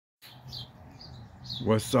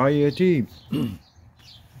Wasayati.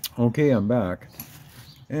 Okay, I'm back,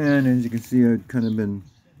 and as you can see, I've kind of been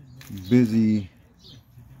busy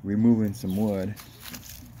removing some wood.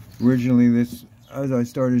 Originally, this, as I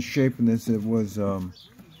started shaping this, it was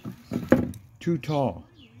too tall,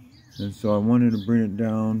 and so I wanted to bring it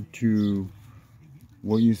down to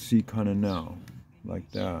what you see kind of now, like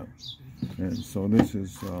that. And so this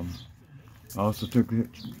is I also took it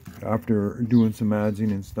after doing some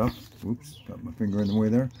adzing and stuff. Oops, got my finger in the way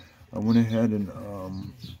there. I went ahead and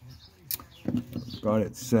got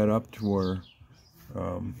it set up to where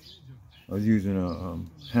I was using a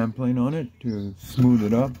hand plane on it to smooth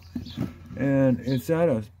it up, and it's at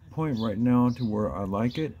a point right now to where I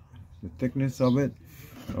like it, the thickness of it,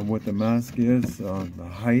 of what the mask is, the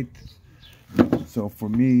height. So for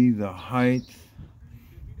me, the height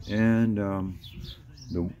and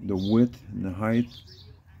the width and the height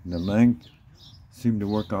and the length seem to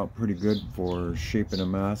work out pretty good for shaping a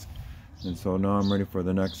mask. And so now I'm ready for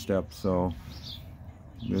the next step. So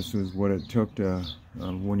this is what it took to,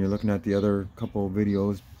 when you're looking at the other couple of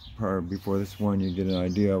videos before this one, you get an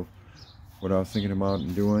idea of what I was thinking about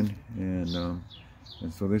and doing. And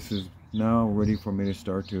so this is now ready for me to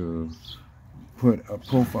start to put a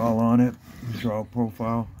profile on it, draw a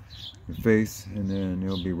profile, the face, and then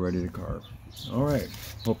it'll be ready to carve. All right,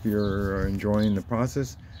 hope you're enjoying the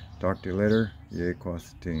process. Talk to you later. Yay,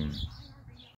 faceting.